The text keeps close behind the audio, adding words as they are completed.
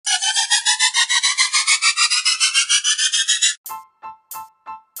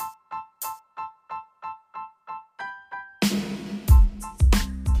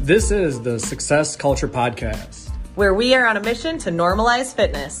This is the Success Culture Podcast, where we are on a mission to normalize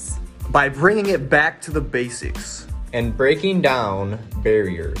fitness by bringing it back to the basics and breaking down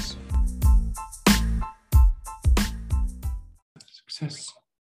barriers. Success.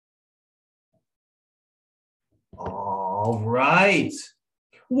 All right.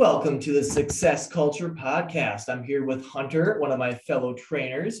 Welcome to the Success Culture Podcast. I'm here with Hunter, one of my fellow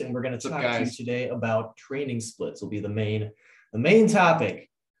trainers, and we're going to talk to you today about training splits. Will be the main topic.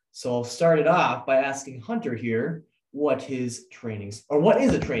 So I'll start it off by asking Hunter here what is a training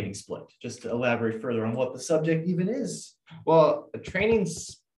split, just to elaborate further on what the subject even is. Well, a training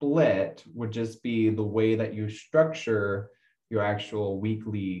split would just be the way that you structure your actual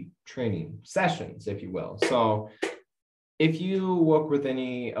weekly training sessions, if you will. So if you work with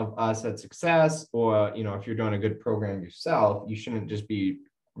any of us at Success, or if you're doing a good program yourself, you shouldn't just be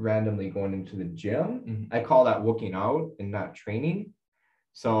randomly going into the gym. Mm-hmm. I call that working out and not training.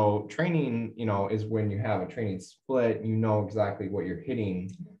 So training, is when you have a training split, you know exactly what you're hitting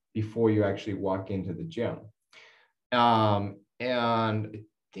before you actually walk into the gym. And I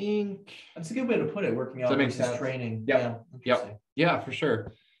think that's a good way to put it, working out versus training. Yep. Yeah, for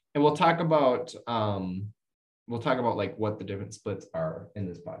sure. And we'll talk about like what the different splits are in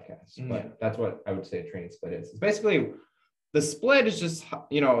this podcast. Mm-hmm. But that's what I would say a training split is. It's basically, the split is just,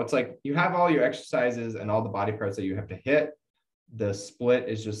 it's like you have all your exercises and all the body parts that you have to hit. The split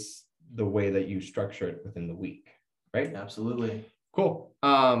is just the way that you structure it within the week, right? Absolutely. Cool.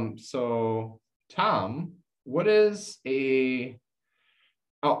 So Tom, what is I'm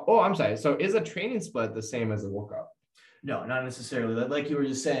sorry. So is a training split the same as a workout? No, not necessarily. Like you were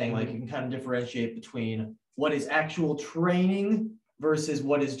just saying, like you can kind of differentiate between what is actual training versus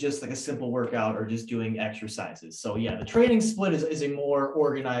what is just like a simple workout or just doing exercises. So yeah, the training split is a more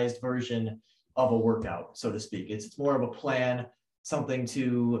organized version of a workout, so to speak. It's more of a plan, something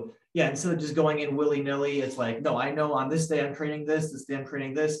to, instead of just going in willy-nilly, it's like, no, I know on this day I'm training this day I'm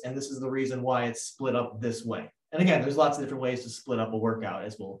training this, and this is the reason why it's split up this way. And again, there's lots of different ways to split up a workout,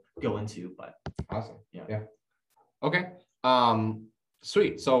 as we'll go into, but. Awesome. Yeah. Okay.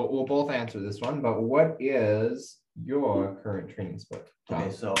 Sweet. So we'll both answer this one, but what is your current training split, Tom?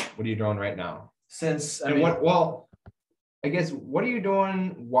 Okay, so what are you doing right now? I guess, what are you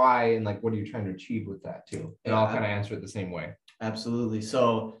doing? Why? And like, what are you trying to achieve with that too? And I'll kind of answer it the same way. Absolutely.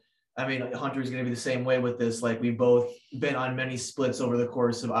 So, Hunter's going to be the same way with this. Like, we've both been on many splits over the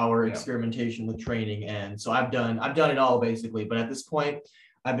course of our experimentation with training. And so I've done it all basically, but at this point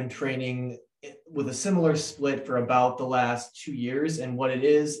I've been training with a similar split for about the last 2 years. And what it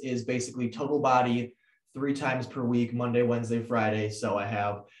is basically total body 3 times per week, Monday, Wednesday, Friday. So I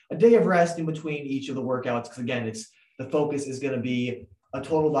have a day of rest in between each of the workouts. Cause again, the focus is going to be a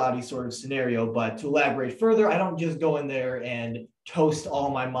total body sort of scenario, but to elaborate further, I don't just go in there and toast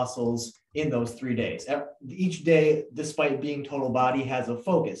all my muscles in those 3 days. Each day, despite being total body, has a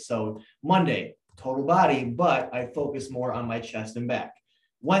focus. So Monday, total body, but I focus more on my chest and back.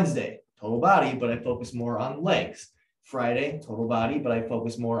 Wednesday, total body, but I focus more on legs. Friday, total body, but I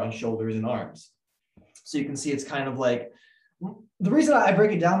focus more on shoulders and arms. So you can see it's kind of like, the reason I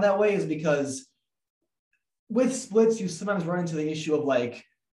break it down that way is because with splits, you sometimes run into the issue of like,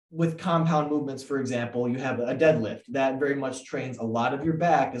 with compound movements, for example, you have a deadlift that very much trains a lot of your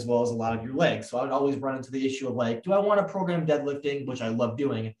back as well as a lot of your legs. So I would always run into the issue of like, do I want to program deadlifting, which I love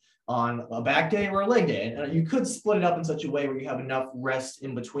doing, on a back day or a leg day? And you could split it up in such a way where you have enough rest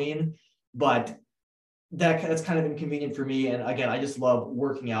in between, but that's kind of inconvenient for me. And again, I just love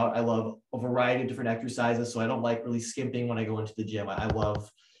working out. I love a variety of different exercises. So I don't like really skimping when I go into the gym. I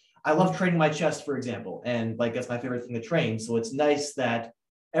love training my chest, for example, and like that's my favorite thing to train. So it's nice that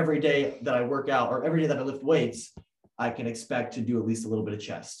every day that I work out or every day that I lift weights, I can expect to do at least a little bit of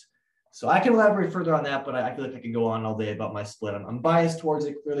chest. So I can elaborate further on that, but I feel like I could go on all day about my split. I'm biased towards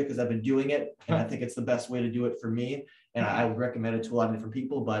it clearly because I've been doing it, and I think it's the best way to do it for me. And I would recommend it to a lot of different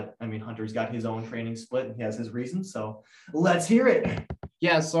people, but Hunter's got his own training split and he has his reasons. So let's hear it.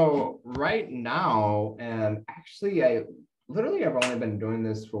 Yeah. So right now, and actually I've only been doing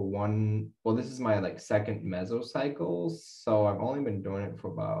this for this is my second mesocycle. So I've only been doing it for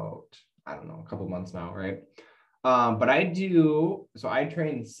about, a couple months now. Right. But I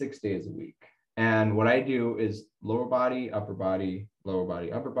train 6 days a week. And what I do is lower body, upper body, lower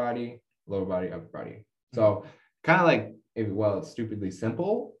body, upper body, lower body, upper body. So kind of like, it's stupidly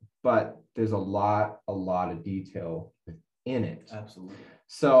simple, but there's a lot of detail within it. Absolutely.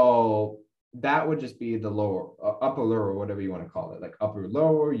 So that would just be the upper, lower, whatever you want to call it, like upper,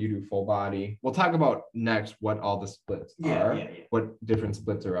 lower, you do full body. We'll talk about next what all the splits are, what different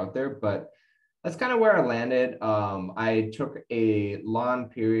splits are out there. But that's kind of where I landed. I took a long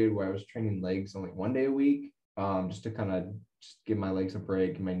period where I was training legs only 1 day a week, just to kind of just give my legs a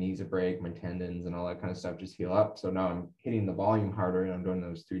break, my knees a break, my tendons and all that kind of stuff just heal up. So now I'm hitting the volume harder and I'm doing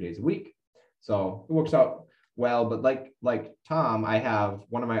those 3 days a week. So it works out well. But like Tom, I have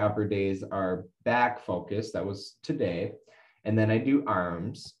one of my upper days are back focused. That was today. And then I do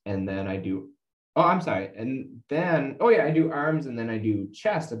arms, and then I do, oh, I'm sorry. And then, oh yeah, I do arms and then I do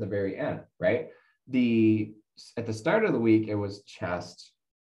chest at the very end, right? At the start of the week, it was chest,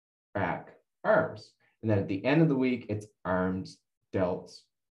 back, arms. And then at the end of the week, it's arms, delts,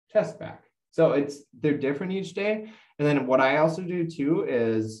 chest, back. So they're different each day. And then what I also do too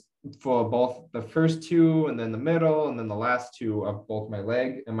is for both the first two and then the middle and then the last two of both my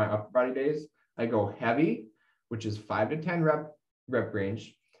leg and my upper body days, I go heavy, which is 5 to 10 rep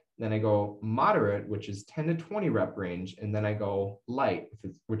range. Then I go moderate, which is 10 to 20 rep range. And then I go light,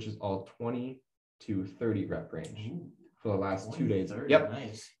 which is all 20 to 30 rep range. Ooh. For the last 2 days. 30, yep.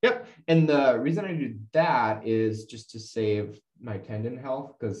 Nice. Yep. And the reason I do that is just to save my tendon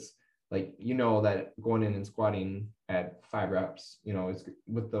health, because that going in and squatting at 5 reps, it's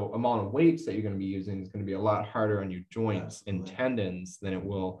with the amount of weights that you're going to be using, it's going to be a lot harder on your joints and tendons than it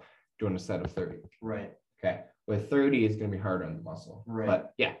will doing a set of 30. Right. Okay. With 30, it's going to be harder on the muscle. Right.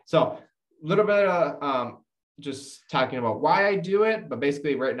 But yeah, so a little bit of just talking about why I do it, but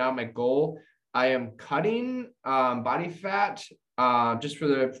basically right now my goal, I am cutting body fat, just for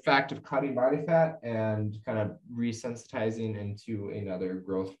the fact of cutting body fat and kind of resensitizing into another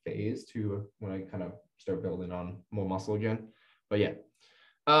growth phase to when I kind of start building on more muscle again. But yeah,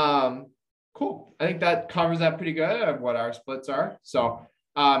 cool. I think that covers that pretty good of what our splits are. So,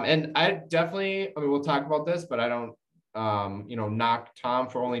 and I definitely, we'll talk about this, but I don't, knock Tom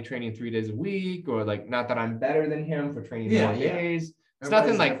for only training 3 days a week, or not that I'm better than him for training more days. It's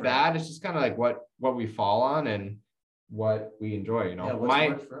nothing like different. That. It's just kind of like what we fall on and what we enjoy,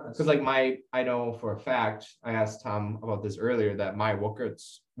 because I know for a fact, I asked Tom about this earlier, that my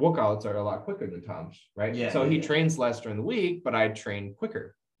workouts are a lot quicker than Tom's, right? Yeah. So he trains less during the week, but I train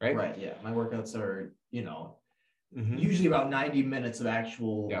quicker, right? Right. Yeah. My workouts are, usually about 90 minutes of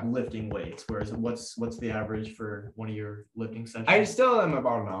actual lifting weights. Whereas what's the average for one of your lifting sessions? I still am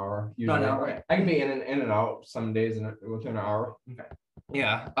about an hour. Usually. About an hour. Right. I can be in and out some days within an hour. Okay.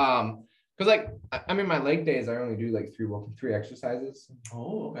 Yeah. Because my leg days, I only do three exercises.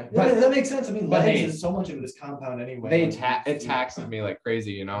 Oh, okay. But that makes sense. Legs is so much of this compound anyway. It taxes me like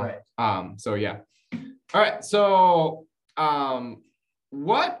crazy, Right. So yeah. All right. So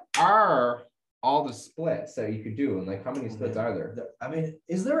what are all the splits that you could do, and how many splits are there?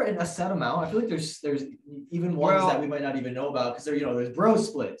 Is there a set amount? I feel like there's even ones that we might not even know about, because there's bro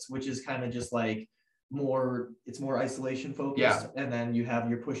splits, which is kind of just more isolation focused, and then you have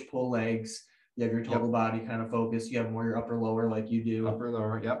your push-pull legs, you have your total body kind of focus, you have more your upper lower like you do. Upper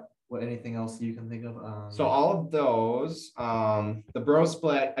lower, yep. What, anything else you can think of? So all of those, the bro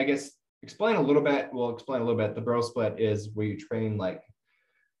split, I guess, we'll explain a little bit. The bro split is where you train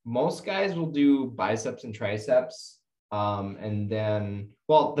most guys will do biceps and triceps, and then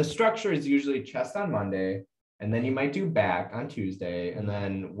the structure is usually chest on Monday, and then you might do back on Tuesday, and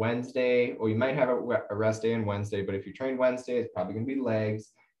then Wednesday, or you might have a rest day on Wednesday, but if you train Wednesday, it's probably going to be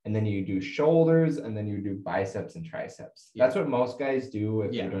legs, and then you do shoulders, and then you do biceps and triceps. That's what most guys do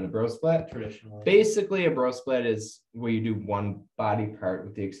if you're doing a bro split. Traditionally. Basically, a bro split is where you do one body part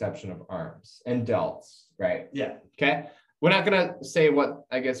with the exception of arms and delts, right? Yeah. Okay. We're not going to say what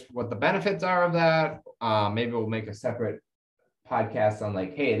the benefits are of that. Maybe we'll make a separate podcast on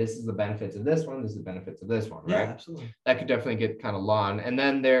hey, this is the benefits of this one, this is the benefits of this one, right? Yeah, absolutely. That could definitely get kind of long. And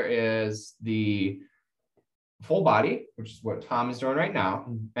then there is the full body, which is what Tom is doing right now.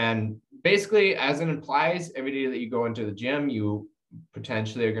 Mm-hmm. And basically, as it implies, every day that you go into the gym, you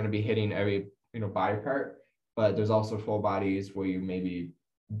potentially are going to be hitting every body part. But there's also full bodies where you maybe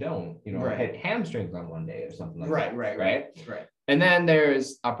don't, hit hamstrings on one day or something like that. Right. And then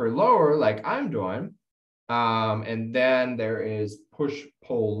there's upper lower, like I'm doing. And then there is push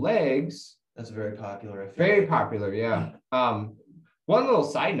pull legs. That's very popular. Very popular, yeah. One little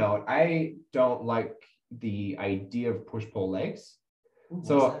side note, I don't like the idea of push pull legs. Ooh,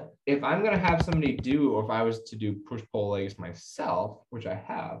 so if I'm gonna have somebody do, or if I was to do push pull legs myself, which I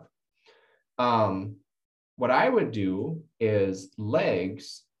have, what I would do is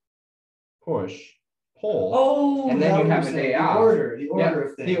legs, push, pull, and then you have a day off. The order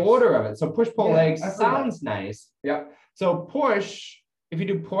of things. The order of it. So push, pull legs sounds nice. Yep. So push, if you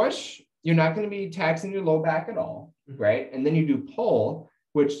do push, you're not going to be taxing your low back at all, right? And then you do pull,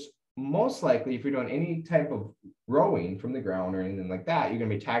 which most likely, if you're doing any type of rowing from the ground or anything like that, you're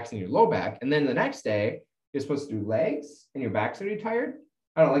going to be taxing your low back. And then the next day, you're supposed to do legs and your back's already tired.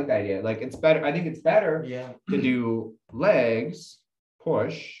 I don't like the idea. Like, it's better. I think it's better to do legs,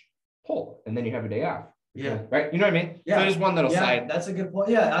 push, pull, and then you have a day off. Yeah. Right. You know what I mean? Yeah. So just one little side. That's a good point.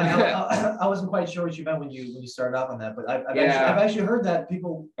 Yeah. I wasn't quite sure what you meant when you started off on that, but I've actually heard that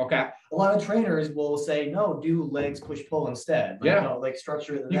people. Okay. A lot of trainers will say, no, do legs, push, pull instead. Like, no, like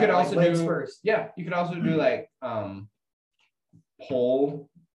structure it. You could also legs do first. Yeah. You could also do like pull,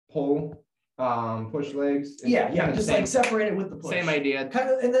 push legs. Just like separate it with the push. Same idea. Kind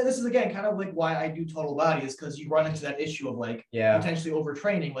of, and then this is again kind of like why I do total body is because you run into that issue of like potentially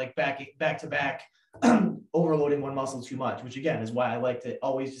overtraining, like back to back, overloading one muscle too much, which again is why I like to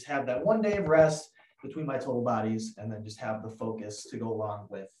always just have that one day of rest between my total bodies and then just have the focus to go along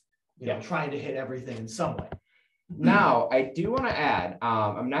with trying to hit everything in some way. Now, I do want to add,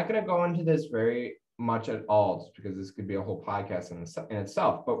 I'm not going to go into this very much at all just because this could be a whole podcast in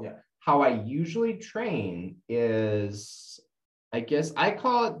itself, but how I usually train is, I guess I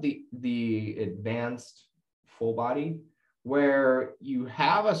call it the advanced full body, where you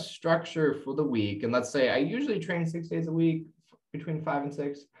have a structure for the week. And let's say I usually train 6 days a week, between 5 and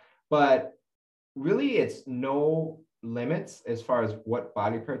 6, but really it's no limits as far as what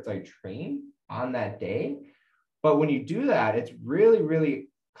body parts I train on that day. But when you do that, it's really, really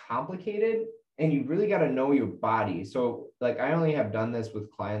complicated and you really got to know your body. So like, I only have done this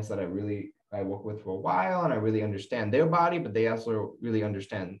with clients that I work with for a while and I really understand their body, but they also really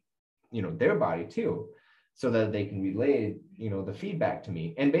understand, their body too, so that they can relay, the feedback to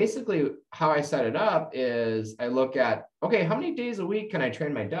me. And basically how I set it up is I look at, okay, how many days a week can I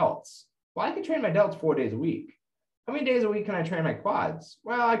train my delts? Well, I can train my delts 4 days a week. How many days a week can I train my quads?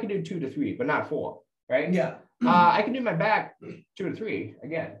 Well, I can do 2 to 3, but not 4, right? Yeah. I can do my back 2 to 3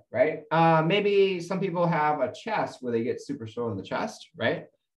 again, right? Maybe some people have a chest where they get super sore in the chest, right?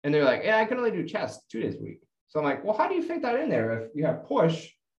 And they're like, yeah, I can only do chest 2 days a week. So I'm like, well, how do you fit that in there? If you have push,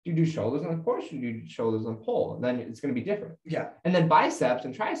 do you do shoulders and push? Do you do shoulders and pull? And then it's going to be different. Yeah. And then biceps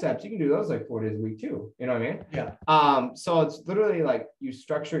and triceps, you can do those like 4 days a week too. You know what I mean? Yeah. So it's literally like you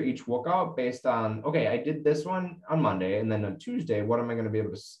structure each workout based on, okay, I did this one on Monday, and then on Tuesday, what am I going to be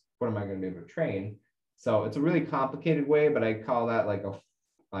able to train? So it's a really complicated way, but I call that like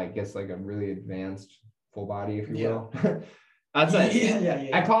a really advanced full body, if you will. That's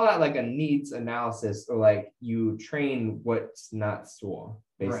I call that like a needs analysis, or like you train what's not sore,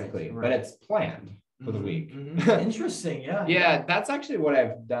 basically, right. But it's planned for the week. Interesting. Yeah, that's actually what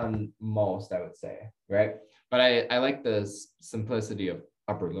I've done most, I would say, right? But I like the simplicity of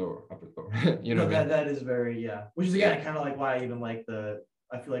upper lower. You know, that is very which is again kind of like why I even like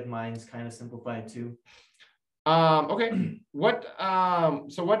I feel like mine's kind of simplified too. Okay.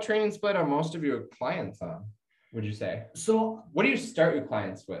 So what training split are most of your clients on, would you say? So what do you start your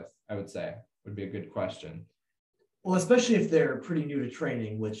clients with, I would say, would be a good question. Well, especially if they're pretty new to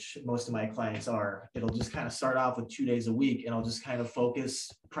training, which most of my clients are, it'll just kind of start off with 2 days a week, and I'll just kind of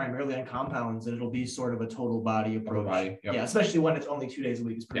focus primarily on compounds, and it'll be sort of a total body approach. Yeah, especially when it's only 2 days a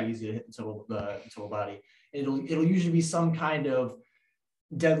week, it's pretty easy to hit the total body. And it'll usually be some kind of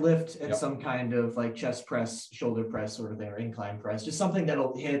deadlift and some kind of like chest press, shoulder press sort of thing, or incline press, just something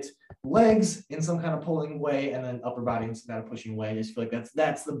that'll hit legs in some kind of pulling way and then upper body in some kind of pushing way. I just feel like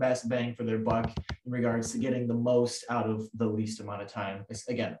that's the best bang for their buck in regards to getting the most out of the least amount of time.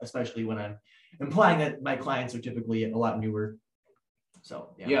 Again, especially when I'm implying that my clients are typically a lot newer. So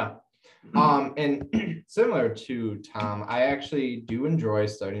and similar to Tom, I actually do enjoy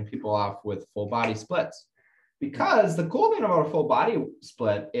starting people off with full body splits. Because the cool thing about a full body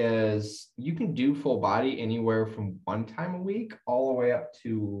split is you can do full body anywhere from 1 time a week all the way up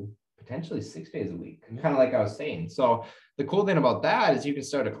to potentially 6 days a week, kind of like I was saying. So the cool thing about that is you can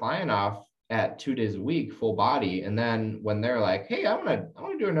start a client off at 2 days a week, full body. And then when they're like, hey, I want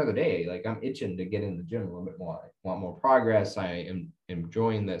to do another day, like I'm itching to get in the gym a little bit more. I want more progress. I am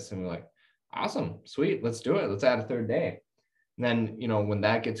enjoying this. And we're like, awesome, sweet, let's do it. Let's add a 3rd day. And then, when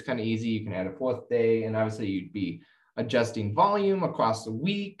that gets kind of easy, you can add a 4th day, and obviously you'd be adjusting volume across the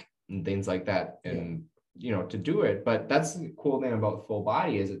week and things like that. And, to do it, but that's the cool thing about full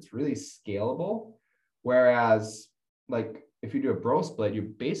body is it's really scalable. Whereas like if you do a bro split, you're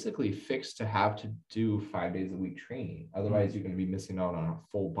basically fixed to have to do 5 days a week training. Otherwise you're going to be missing out on a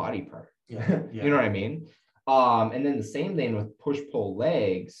full body part. You know what I mean? And then the same thing with push pull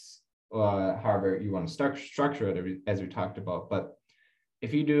legs. However you want to structure it, as we talked about. But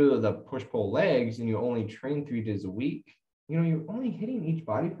if you do the push-pull legs and you only train 3 days a week, you're only hitting each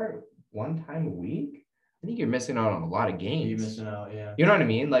body part 1 time a week. I think you're missing out on a lot of gains. You're missing out, yeah. You know what I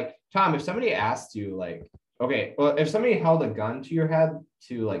mean? Like, Tom, if somebody asked you, like, okay, well, if somebody held a gun to your head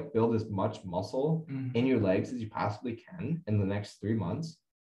to like build as much muscle in your legs as you possibly can in the next 3 months,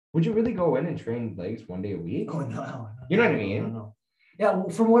 would you really go in and train legs 1 day a week? Oh no. You know what I mean? No. Yeah, well,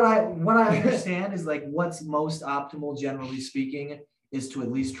 from what I understand is like what's most optimal, generally speaking, is to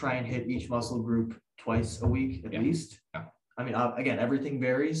at least try and hit each muscle group twice a week at least. Yeah. I mean, again, everything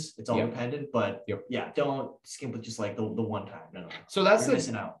varies. It's all dependent, but yeah, don't skimp with just like the one time. No. So that's you're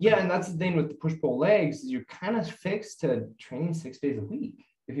missing out. Yeah, and that's the thing with the push-pull legs is you're kind of fixed to training 6 days a week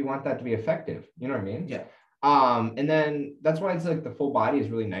if you want that to be effective. You know what I mean? Yeah. And then that's why it's like the full body is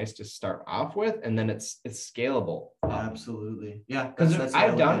really nice to start off with, and then it's scalable. Absolutely. Yeah. Because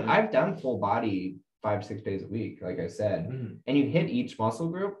I've done full body 5-6 days a week, like I said, and you hit each muscle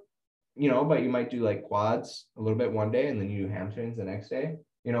group, you know, but you might do like quads a little bit one day, and then you do hamstrings the next day,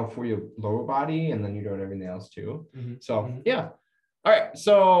 you know, for your lower body, and then you're doing everything else too. So yeah. All right.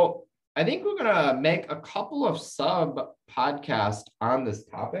 So I think we're gonna make a couple of sub podcasts on this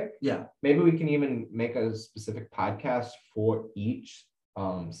topic. Yeah. Maybe we can even make a specific podcast for each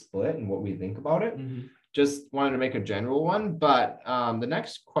split and what we think about it. Just wanted to make a general one, but the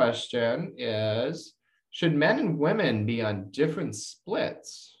next question is, should men and women be on different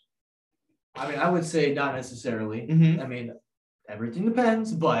splits? I mean, I would say not necessarily. I mean, everything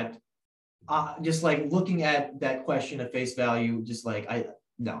depends, but just like looking at that question at face value, just like I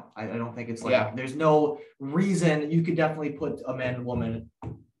don't think it's like there's no reason. You could definitely put a man and woman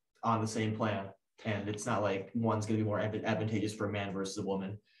on the same plan, and it's not like one's going to be more advantageous for a man versus a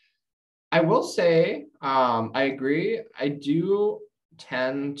woman. I will say, I agree. I do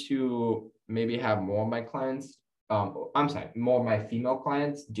tend to maybe have more of my clients. More of my female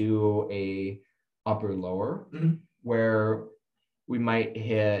clients do a upper lower where we might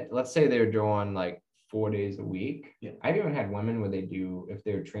hit, let's say they're doing like 4 days a week. Yeah. I've even had women where they do, if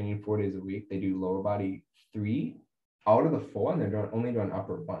they're training 4 days a week, they do lower body 3 out of the 4, and they're only doing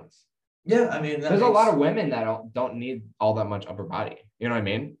upper once. Yeah, I mean, there's a lot of women that don't need all that much upper body. You know what I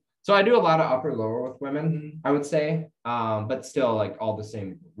mean? So I do a lot of upper lower with women, I would say, but still like all the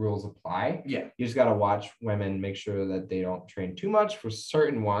same rules apply. Yeah. You just got to watch women, make sure that they don't train too much for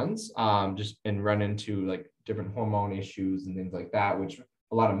certain ones, and run into like different hormone issues and things like that, which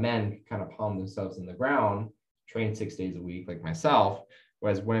a lot of men kind of pound themselves in the ground, train 6 days a week like myself,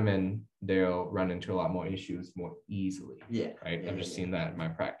 whereas women, they'll run into a lot more issues more easily. Yeah. Right. I've just seen that in my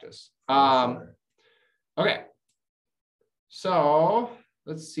practice. Okay. So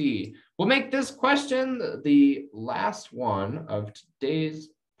let's see. We'll make this question the last one of today's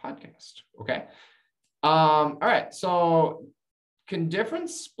podcast. Okay. All right. So can different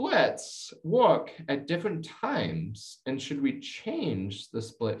splits work at different times, and should we change the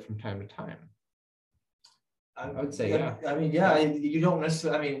split from time to time? I would say, yeah. I mean, you don't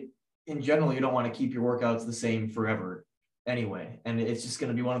necessarily, I mean, in general, you don't want to keep your workouts the same forever anyway. And it's just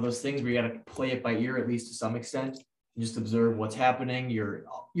going to be one of those things where you got to play it by ear, at least to some extent. Just observe what's happening. Your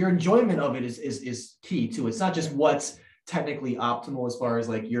enjoyment of it is key too. It's not just what's technically optimal as far as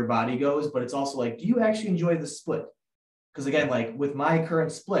like your body goes, but it's also like, do you actually enjoy the split? Because again, like with my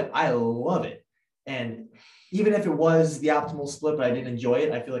current split, I love it. And even if it was the optimal split, but I didn't enjoy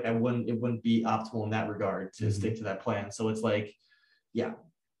it, I feel like it wouldn't be optimal in that regard to stick to that plan. So it's like,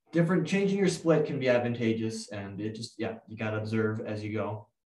 changing your split can be advantageous, and it just, you got to observe as you go.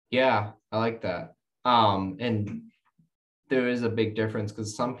 Yeah, I like that. And there is a big difference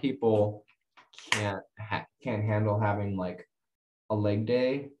because some people can't handle having like a leg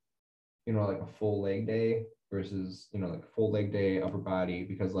day, you know, like a full leg day versus, you know, like full leg day upper body,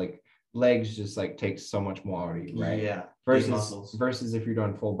 because like legs just like takes so much more out of you, right? Yeah. Versus if you're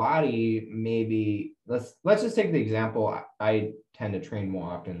doing full body, maybe let's just take the example. I tend to train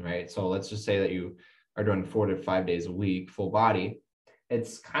more often, right? So let's just say that you are doing 4 to 5 days a week, full body.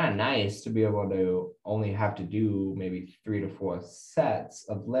 It's kind of nice to be able to only have to do maybe 3 to 4 sets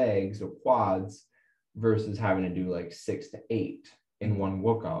of legs or quads versus having to do like 6 to 8 in one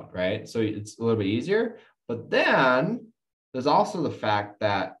workout, right? So it's a little bit easier. But then there's also the fact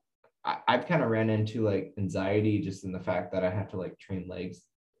that I've kind of ran into like anxiety just in the fact that I have to like train legs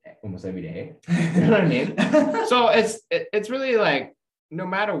almost every day. You know what I mean? So it's really like, no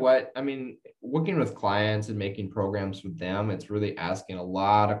matter what, I mean, working with clients and making programs with them, it's really asking a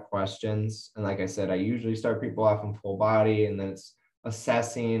lot of questions. And like I said, I usually start people off in full body, and then it's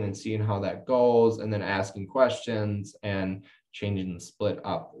assessing and seeing how that goes, and then asking questions and changing the split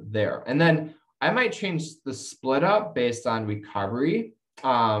up there. And then I might change the split up based on recovery,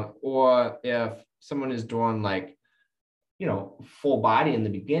 or if someone is doing like, full body in the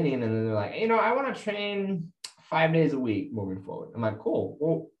beginning. And then they're like, I want to train 5 days a week moving forward. I'm like, cool.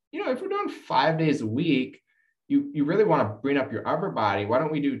 Well, if we're doing 5 days a week, you really want to bring up your upper body. Why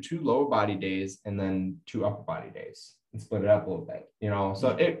don't we do 2 lower body days and then 2 upper body days and split it up a little bit, So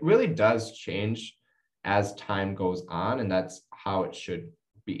it really does change as time goes on, and that's how it should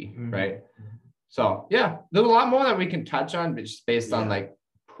be, right? So yeah, there's a lot more that we can touch on, but just based on like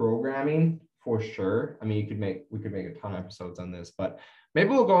programming for sure. I mean, we could make a ton of episodes on this, but maybe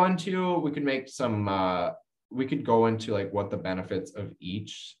we could go into like what the benefits of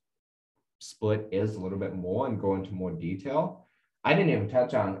each split is a little bit more and go into more detail. I didn't even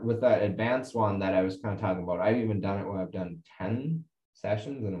touch on with that advanced one that I was kind of talking about. I've even done it where I've done 10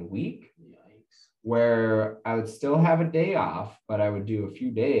 sessions in a week. Where I would still have a day off, but I would do a few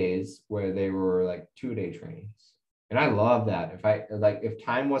days where they were like 2-day trainings. And I love that. If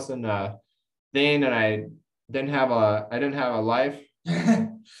time wasn't a thing and I didn't have a life,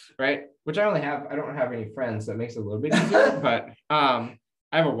 right? Which I don't have any friends, so it makes it a little bit easier, but I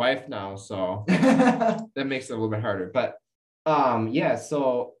have a wife now, so that makes it a little bit harder. But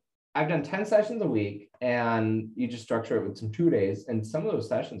so I've done 10 sessions a week, and you just structure it with some 2 days. And some of those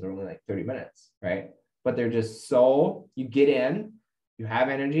sessions are only like 30 minutes, right? But they're just you get in, you have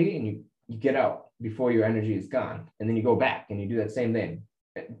energy, and you get out before your energy is gone. And then you go back and you do that same thing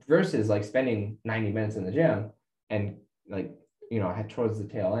versus like spending 90 minutes in the gym and like, towards the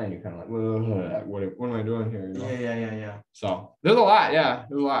tail end, you're kind of like, what am I doing here? Yeah. So there's a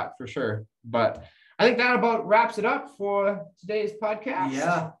lot for sure. But I think that about wraps it up for today's podcast.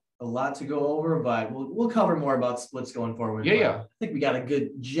 Yeah. A lot to go over, but we'll cover more about splits going forward. Yeah. I think we got a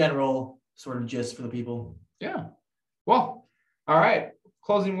good general sort of gist for the people. Yeah. Well, all right.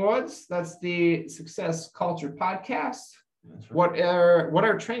 Closing words. That's the Success Culture Podcast. That's right. What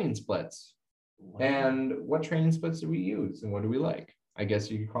are training splits? And what training splits do we use and what do we like? I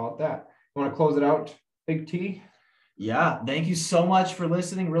guess you could call it that. You want to close it out, Big T? Yeah. Thank you so much for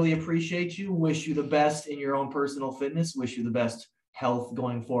listening. Really appreciate you. Wish you the best in your own personal fitness. Wish you the best health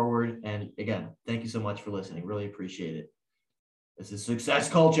going forward. And again, thank you so much for listening. Really appreciate it. This is Success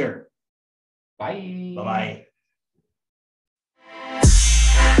Culture. Bye. Bye-bye.